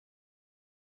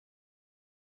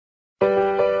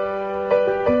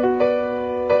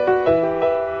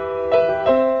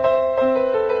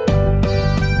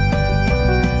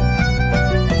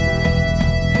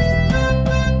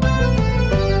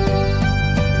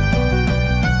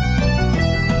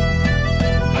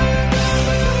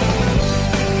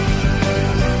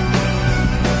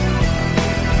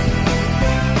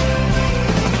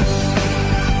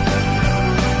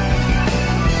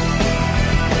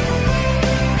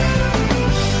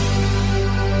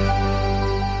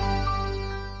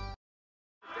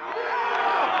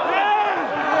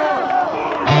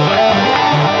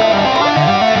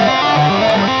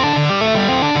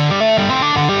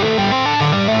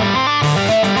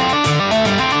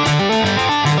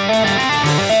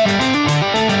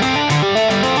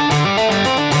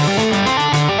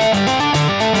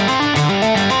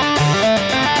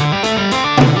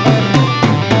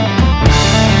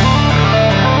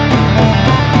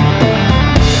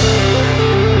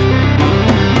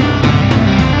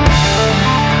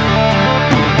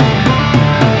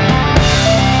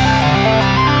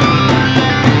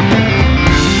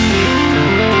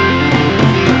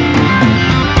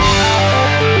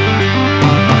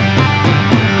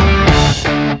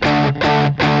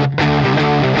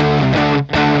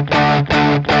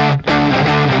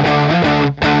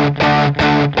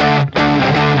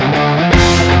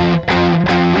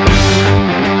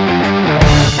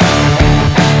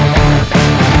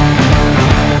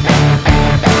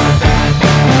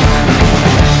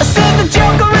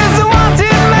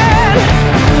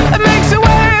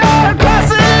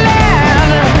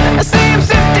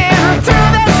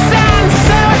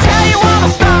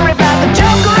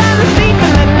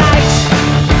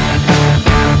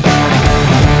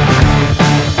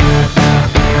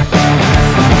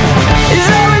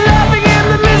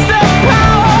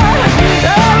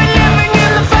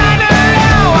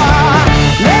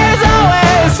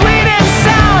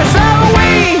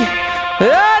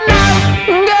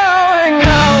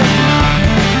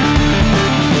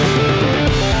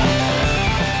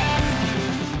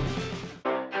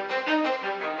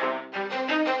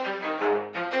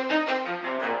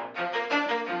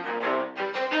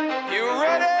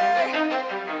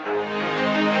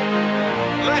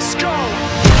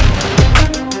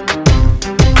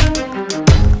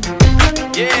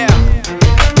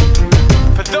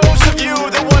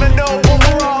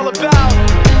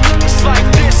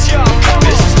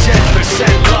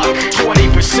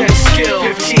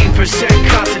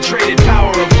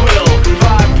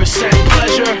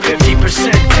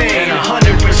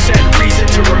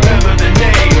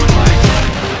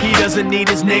need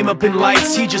his name up in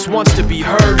lights. He just wants to be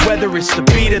heard, whether it's the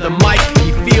beat of the mic.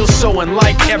 He feels so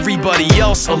unlike everybody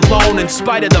else, alone, in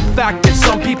spite of the fact that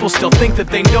some people still think that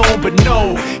they know. But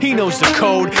no, he knows the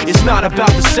code. It's not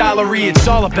about the salary, it's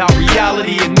all about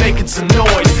reality and making some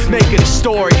noise, making a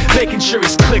story, making sure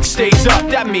his click stays up.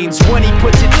 That means when he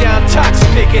puts it down, Tox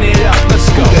picking it up. Let's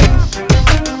go.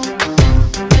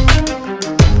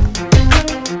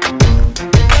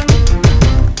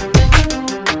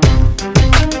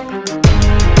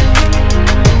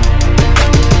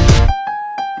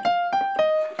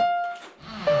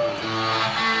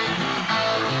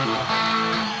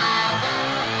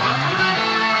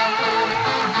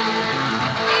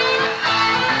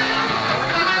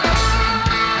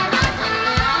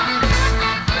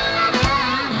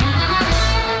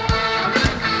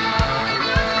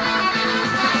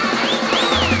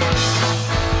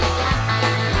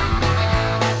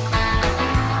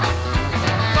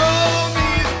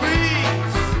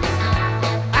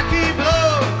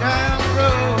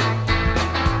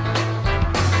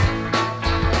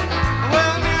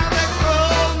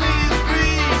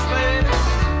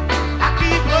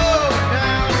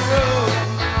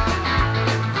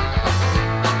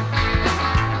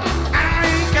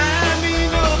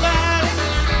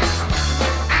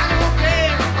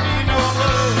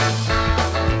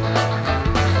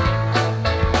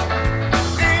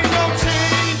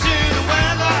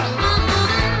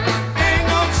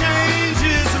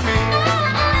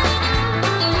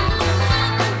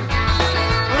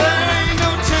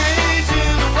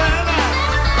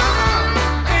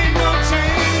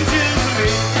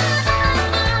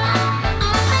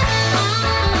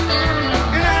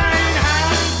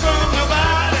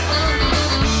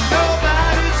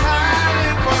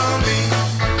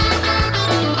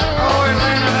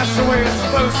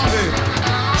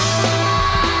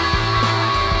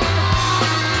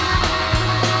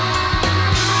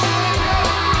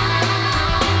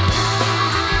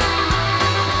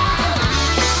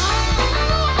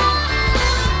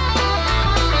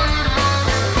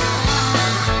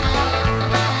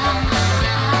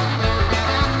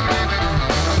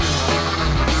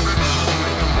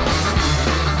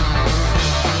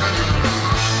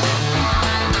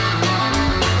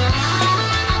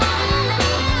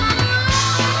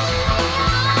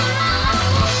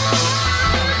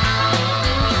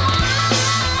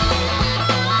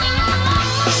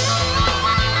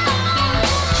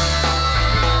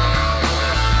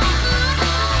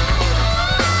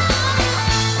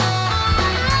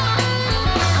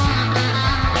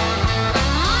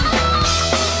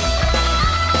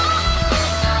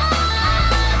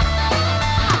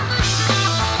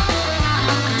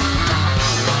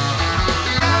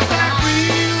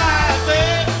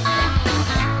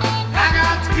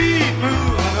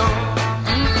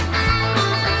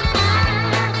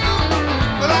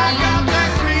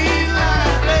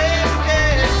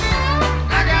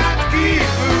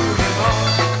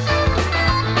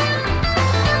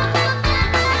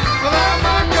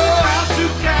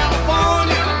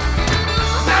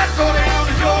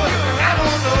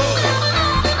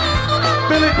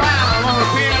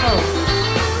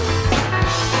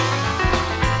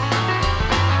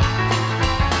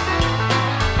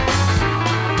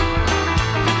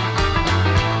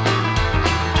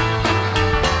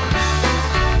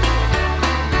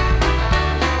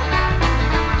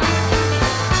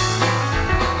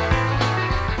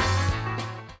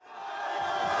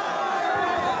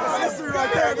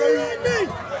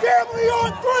 Family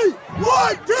on three.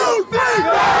 1, 2, 3.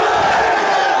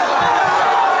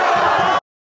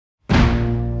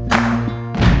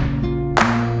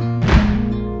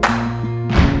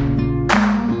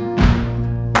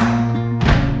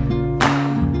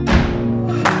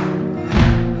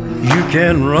 You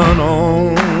can run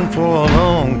on for a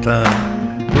long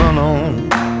time, run on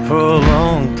for a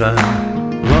long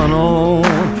time, run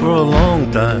on for a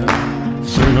long time.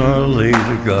 Sooner or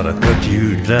later gotta cut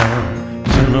you down,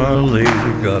 sooner or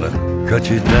later gotta cut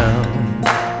you down.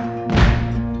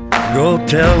 Go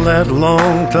tell that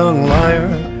long-tongued liar,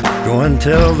 go and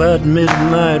tell that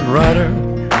midnight rider,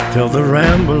 tell the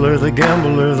rambler, the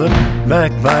gambler, the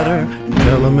backbiter,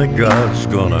 tell him that God's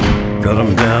gonna cut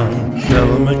him down, tell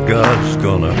him that God's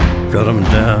gonna cut him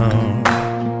down.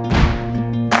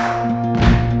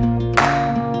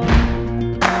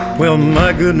 Well,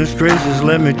 my goodness gracious,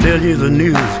 let me tell you the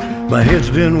news. My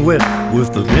head's been wet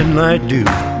with the midnight dew.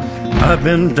 I've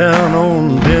been down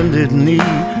on bended knee,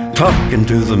 talking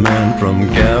to the man from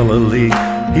Galilee.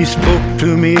 He spoke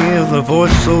to me with a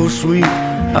voice so sweet,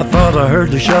 I thought I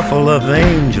heard the shuffle of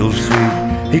angels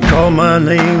sweet. He called my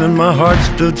name and my heart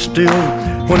stood still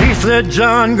when he said,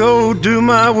 John, go do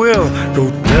my will. Go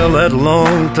tell that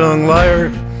long-tongued liar,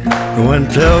 go and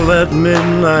tell that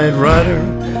midnight rider,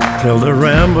 tell the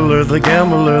rambler, the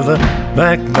gambler, the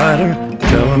backbiter,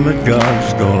 tell him that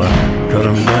God's gonna cut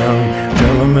him down.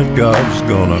 Tell him that God's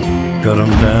gonna cut him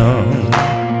down.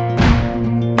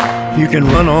 You can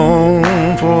run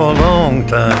on for a long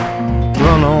time,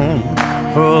 run on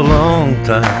for a long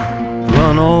time,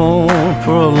 run on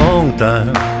for a long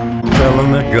time. Tell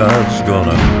him that God's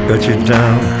gonna cut you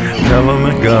down. Tell him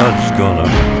that God's gonna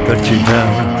cut you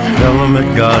down. Tell him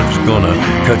that God's gonna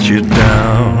cut you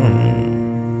down.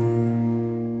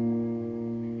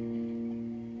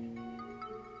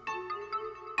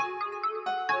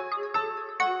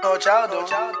 Know what y'all do,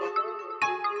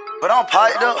 but I'm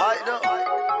piped up.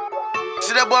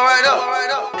 See that boy right up?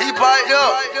 He piped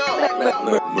up.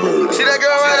 See that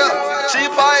girl right up? She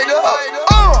piped up.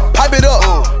 Pipe it up,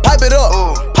 pipe it up,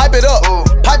 pipe it up,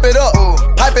 pipe it up,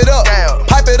 pipe it up,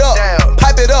 pipe it up,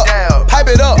 pipe it up, pipe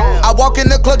it up. I walk in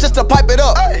the club just to pipe it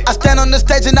up. I stand on the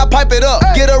stage and I pipe it up.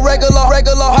 Get a regular, hype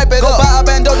it up. Go buy a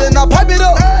bando, then I pipe it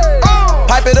up.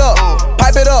 Pipe it up,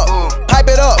 pipe it up, pipe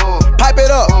it up, pipe it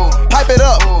up, pipe it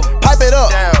up, pipe it up,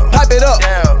 pipe it up.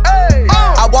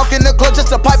 I walk in the club just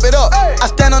to pipe it up. I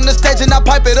stand on the stage and I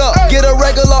pipe it up. Get a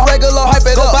regular, hype it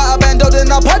up. Go buy a bando,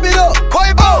 then I pipe it up.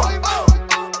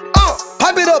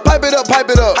 Pipe it up, pipe it up, pipe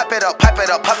it up. Pipe it up, pipe it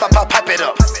up, pipe it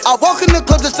up. I walk in the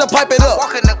club just to pipe it up.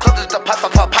 Walk in the club just to pipe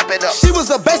it up. She was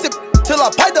a basic till I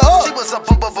piped her up. She was a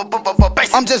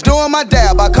basic. I'm just doing my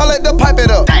dab, I call it the pipe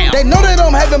it up. They know that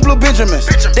I'm having blue Benjamins.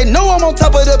 They know I'm on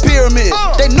top of the pyramid.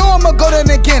 They know I'ma go down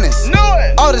in Guinness.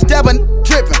 All this dabbing,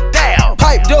 dripping.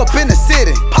 Piped up in the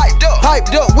city. Piped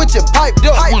up with your piped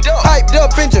up. Piped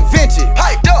up in Da Vinci.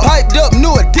 Piped up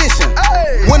new edition.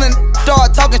 When a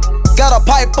start talking, got a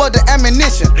pipe up the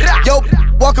ammunition. Yo,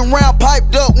 walking around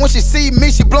piped up. When she see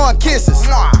me, she blowing kisses.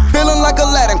 Feeling like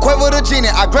Aladdin, Quavo the genie.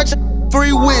 I grant you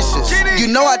 3 wishes. You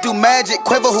know I do magic,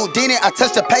 Quavo Houdini. I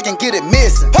touch the pack and get it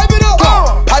missing. Pipe it up,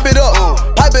 pipe it up,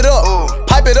 pipe it up,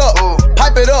 pipe it up,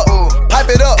 pipe it up, pipe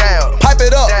it up, pipe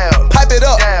it up, pipe it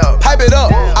up, pipe it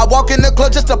up. I walk in the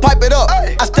club just to pipe it up.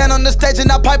 I stand on the stage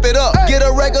and I pipe it up. Get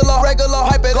a regular, hype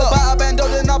it up. Go buy a bando,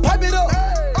 then I pipe it up.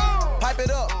 Pipe it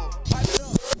up.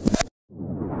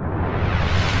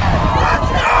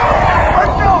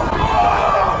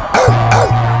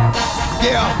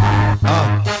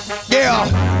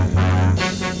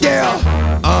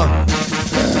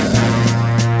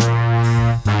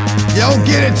 Don't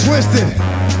get it twisted.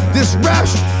 This rap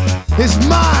is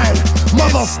mine,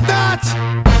 mother. Start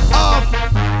of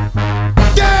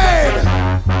game.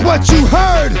 What you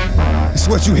heard, it's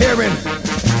what you hearing.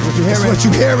 It's what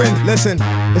you hearing. Listen,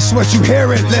 it's what you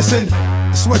hearing. Listen,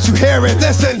 it's what you hearing.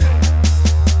 Listen.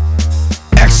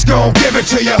 X gon' give it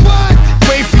to you. What?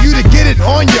 Wait for you to get it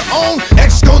on your own.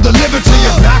 X gon' deliver to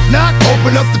you. Knock, knock,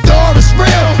 open up the door, it's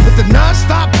real. With the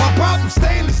non-stop pop out and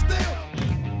stainless steel.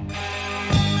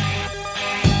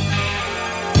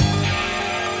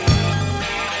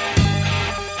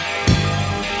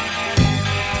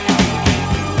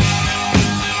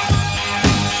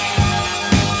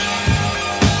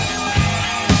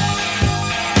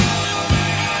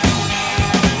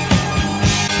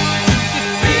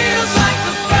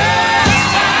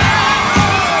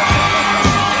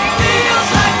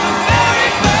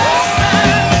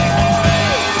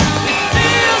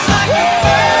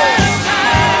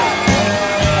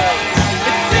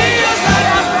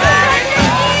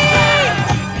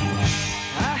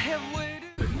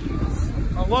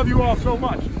 I love you all so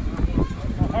much.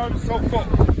 My heart is so full.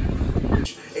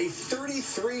 A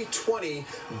 33-20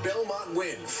 Belmont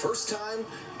win. First time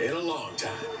in a long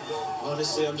time.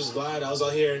 Honestly, I'm just glad I was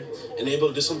out here and able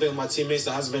to do something with my teammates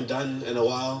that hasn't been done in a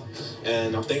while.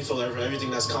 And I'm thankful for everything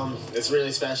that's come. It's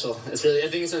really special. It's really, I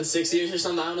think it's been 6 years or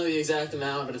something. I don't know the exact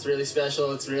amount, but it's really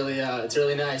special. It's really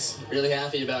nice. Really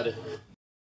happy about it.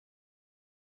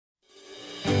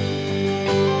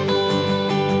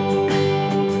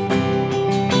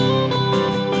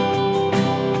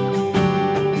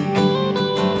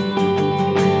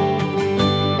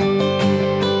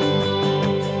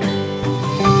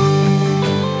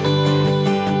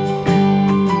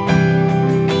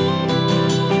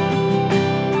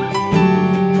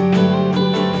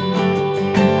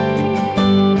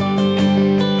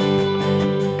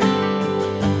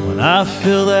 I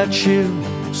feel that chill,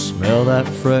 smell that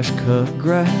fresh cut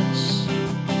grass.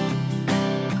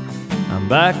 I'm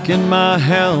back in my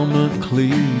helmet,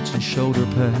 cleats and shoulder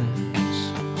pads.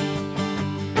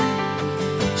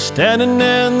 Standing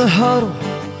in the huddle,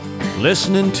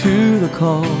 listening to the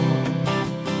call.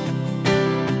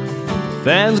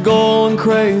 Fans going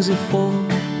crazy for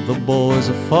the boys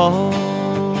of fall.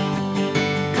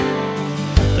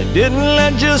 They didn't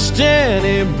let just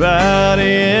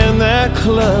anybody in that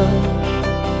club.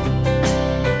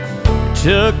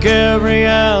 Took every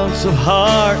ounce of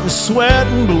heart and sweat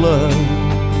and blood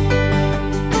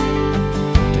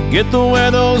to get to wear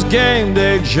those game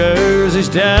day jerseys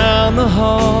down the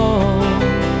hall.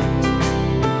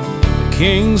 The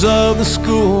kings of the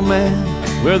school, man,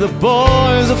 we're the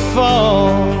boys of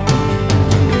fall.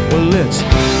 Well, it's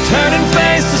turning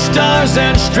face to stars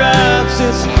and stripes.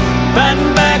 It's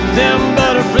fighting back them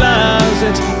butterflies.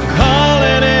 It's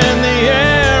calling in the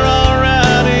air, all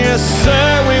right, yes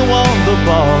sir, we want the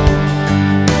ball.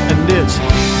 And it's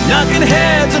knocking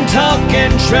heads and talking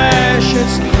trash.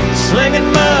 It's slinging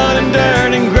mud and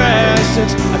dirt and grass.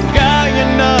 It's I got your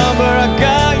number, I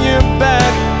got your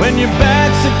back. When your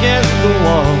back's against the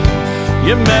wall,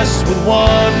 you mess with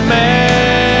one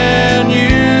man,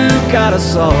 you got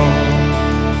us all.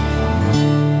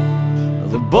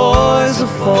 The boys of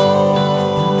fall.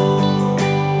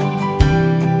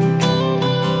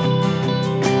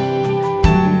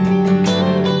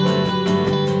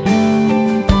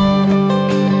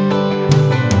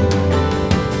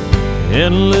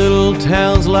 In little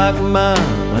towns like mine,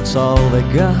 that's all they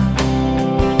got.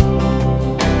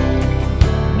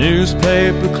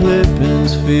 Newspaper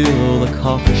clippings fill the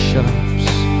coffee shops.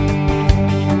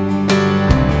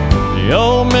 The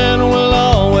old men will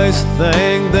always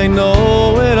think they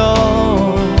know it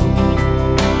all.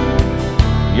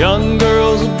 Young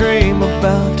girls will dream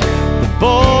about the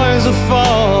boys of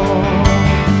fall.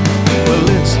 Well,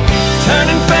 it's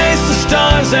turning face to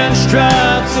stars and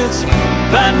stripes. It's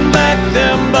fighting back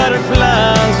them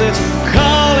butterflies. It's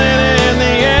calling in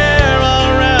the air,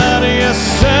 all right, yes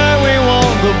sir, we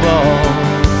want the ball.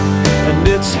 And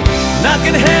it's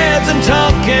knocking heads and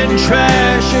talking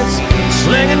trash. It's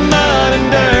slinging mud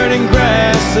and dirt and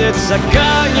grass. It's I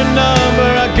got your number,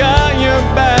 I got your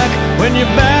back. When your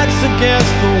back's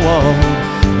against the wall,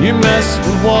 you mess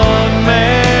with one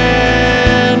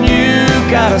man, you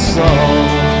got us all.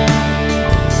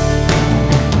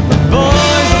 The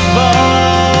boys of fall.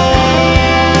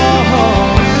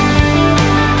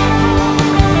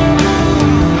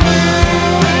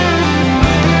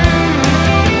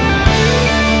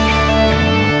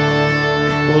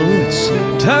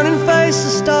 Turning face to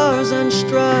stars and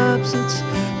stripes. It's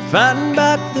fighting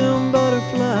back them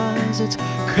butterflies. It's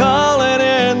calling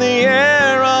in the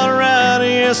air, all right,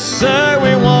 yes sir,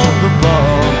 we want the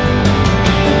ball.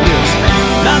 It's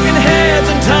knocking heads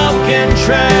and talking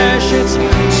trash. It's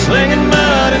slinging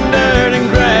mud and dirt and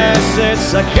grass.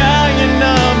 It's I got your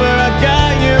number, I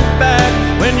got your back.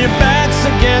 When your back's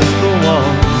against the wall,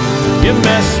 you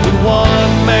mess with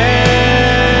one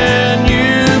man,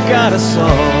 you got us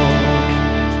all.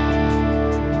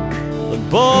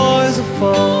 Boys of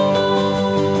fall.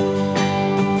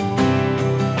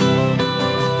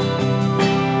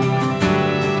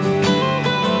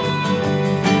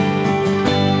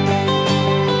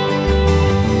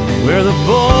 We're the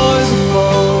boys of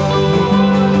fall.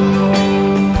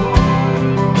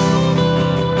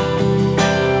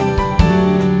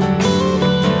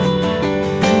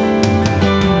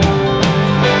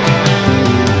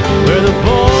 We're the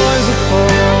boys of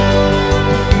fall.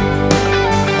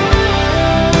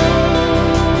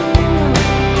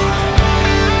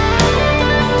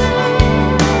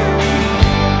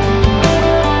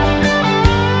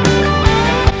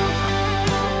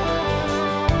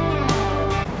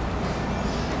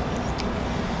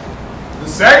 The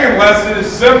second lesson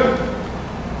is simple.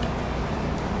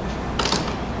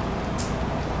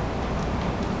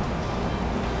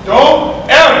 Don't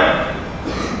ever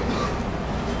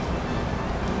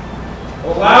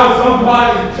allow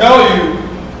somebody to tell you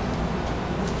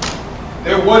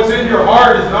that what's in your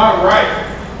heart is not right.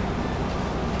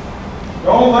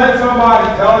 Don't let somebody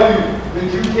tell you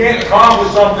that you can't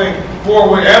accomplish something for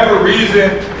whatever reason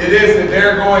it is that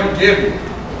they're going to give you.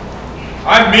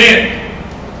 I'm men.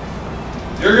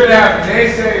 You're going to have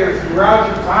naysayers throughout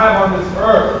your time on this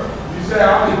earth. You say,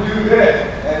 I'm going to do this,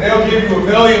 and they'll give you a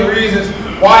million reasons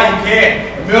why you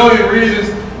can't, a million reasons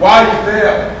why you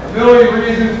fail, a million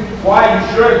reasons why you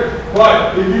shouldn't.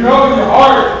 But if you know in your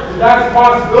heart that that's a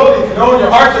possibility, if you know in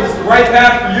your heart that it's the right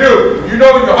path for you, if you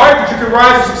know in your heart that you can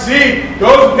rise and succeed,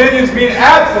 those opinions mean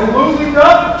absolutely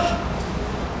nothing.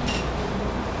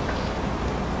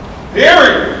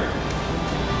 Period.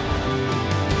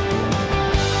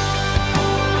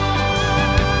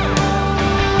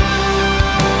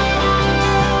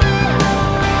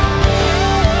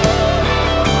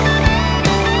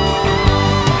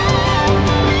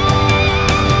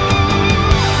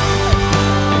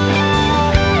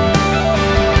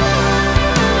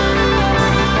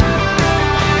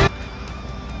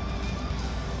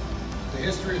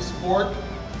 sport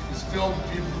is filled with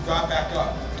people who got back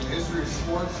up. And the history of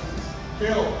sports is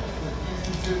filled with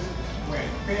instances when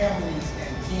families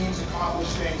and teams accomplish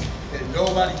things that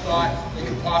nobody thought they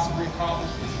could possibly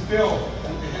accomplish. It's filled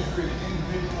with the history of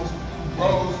individuals who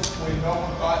rose when no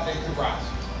one thought they could rise.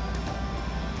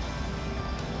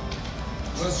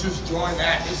 Let's just join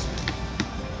that history.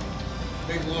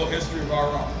 Make a little history of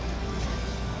our own.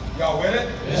 Y'all with it?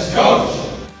 Yes,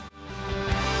 coach.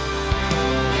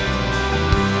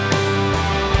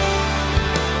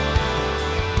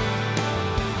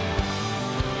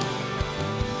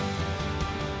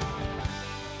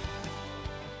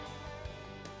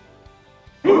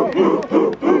 Hey,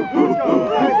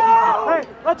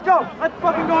 let's go. Let's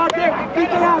fucking go out there. Beat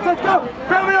the house. Let's go.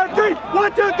 Family on three.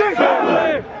 1, 2, 3.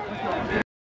 Family.